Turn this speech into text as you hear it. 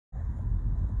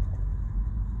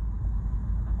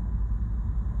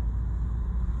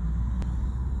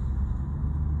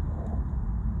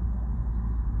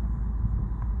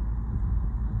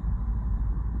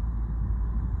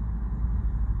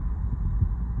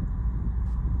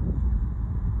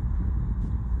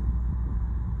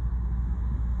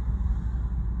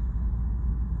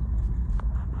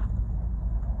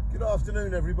Good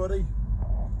afternoon, everybody.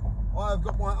 I've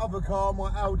got my other car,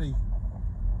 my Audi.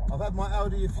 I've had my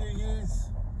Audi a few years.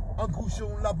 Uncle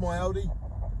Sean loved my Audi.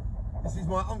 This is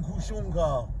my Uncle Sean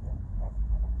car.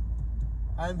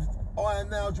 And I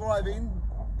am now driving.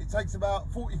 It takes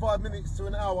about 45 minutes to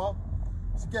an hour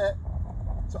to get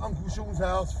to Uncle Sean's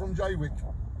house from Jaywick.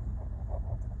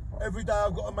 Every day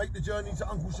I've got to make the journey to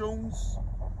Uncle Sean's.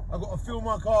 I've got to fill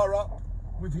my car up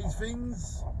with his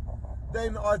things.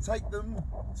 Then I take them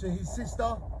to his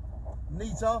sister,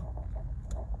 Nita.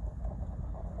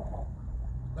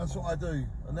 That's what I do,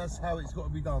 and that's how it's got to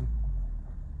be done.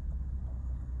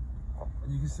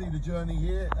 And you can see the journey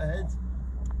here ahead.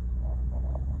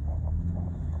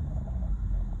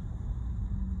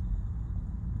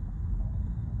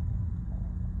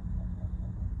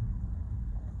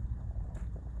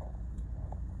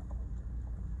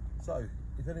 So,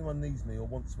 if anyone needs me or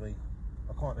wants me,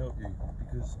 I can't help you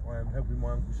because I am helping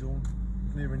my Uncle Sean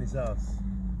clearing his house,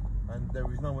 and there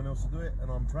is no one else to do it, and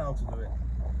I'm proud to do it,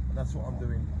 and that's what I'm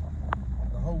doing.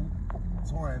 The whole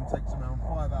time takes around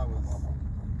 5 hours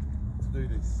to do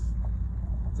this.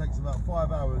 It takes about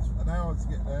 5 hours, an hour to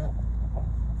get there,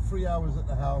 3 hours at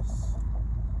the house,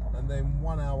 and then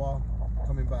 1 hour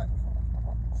coming back.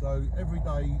 So every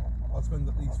day I spend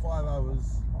at least 5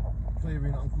 hours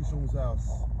clearing Uncle Sean's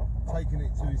house, taking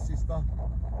it to his sister.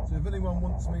 So if anyone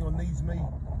wants me or needs me,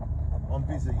 I'm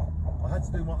busy. I had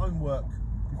to do my own work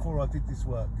before I did this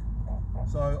work.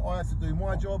 So I had to do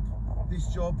my job,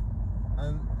 this job,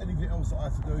 and anything else that I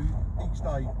have to do each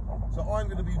day. So I'm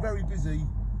going to be very busy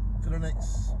for the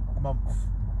next month.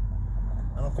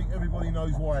 And I think everybody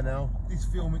knows why now. This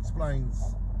film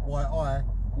explains why I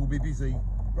will be busy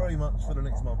very much for the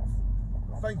next month.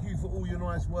 But thank you for all your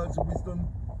nice words of wisdom.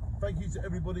 Thank you to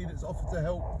everybody that's offered to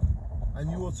help, and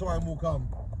your time will come.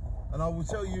 And I will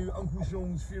tell you Uncle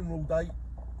Sean's funeral date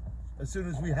as soon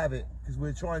as we have it, because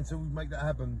we're trying to make that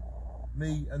happen,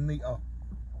 me and Nita.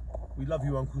 We love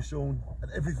you, Uncle Sean,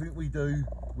 and everything we do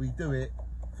it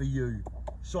for you.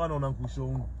 Shine on, Uncle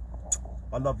Sean.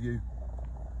 I love you.